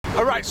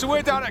Alright, so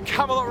we're down at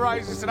Camelot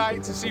Rising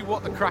tonight to see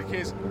what the crack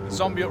is.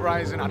 Zombie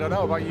Uprising. I don't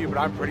know about you, but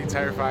I'm pretty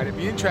terrified. It'd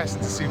be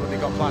interesting to see what they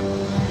got planned.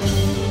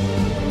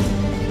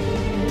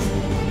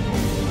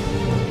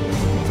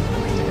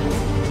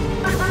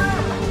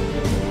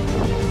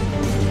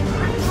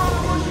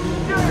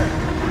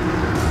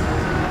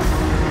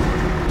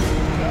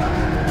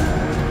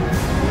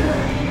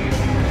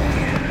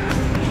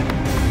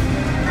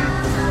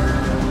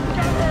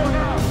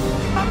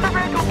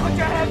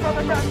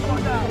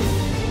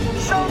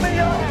 Show me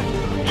your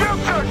hand!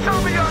 Future,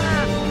 show me your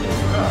hand!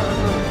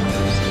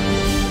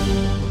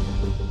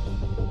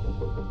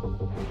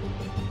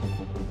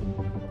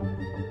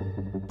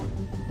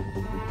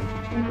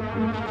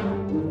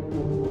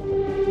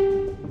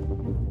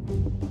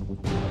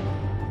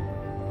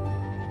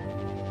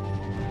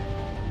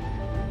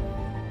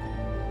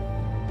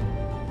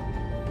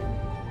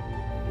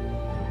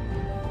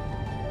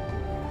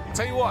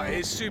 Tell you what, it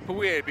is super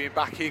weird being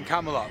back in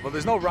Camelot, but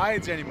there's no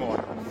rides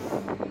anymore.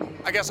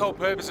 I guess the whole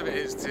purpose of it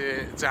is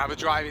to have a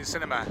drive-in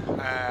cinema.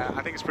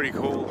 I think it's pretty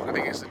cool. I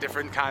think it's a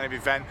different kind of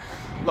event.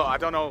 Look, I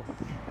don't know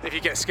if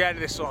you get scared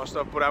of this sort of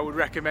stuff, but I would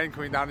recommend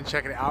coming down and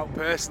checking it out.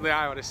 Personally,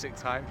 I had a sick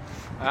time.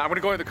 I'm going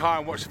to go in the car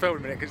and watch the film in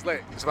a minute because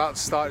it's about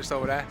to start just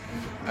over there.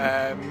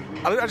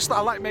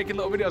 I like making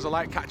little videos. I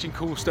like catching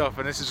cool stuff,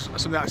 and this is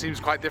something that seems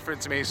quite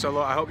different to me. So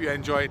look, I hope you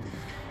enjoyed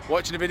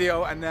watching the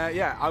video, and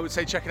yeah, I would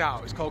say check it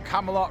out. It's called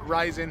Camelot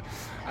Rising.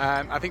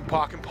 I think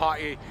Park and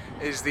Party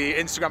is the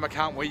Instagram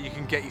account where you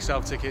can get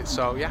yourself tickets.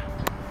 So yeah,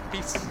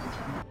 peace.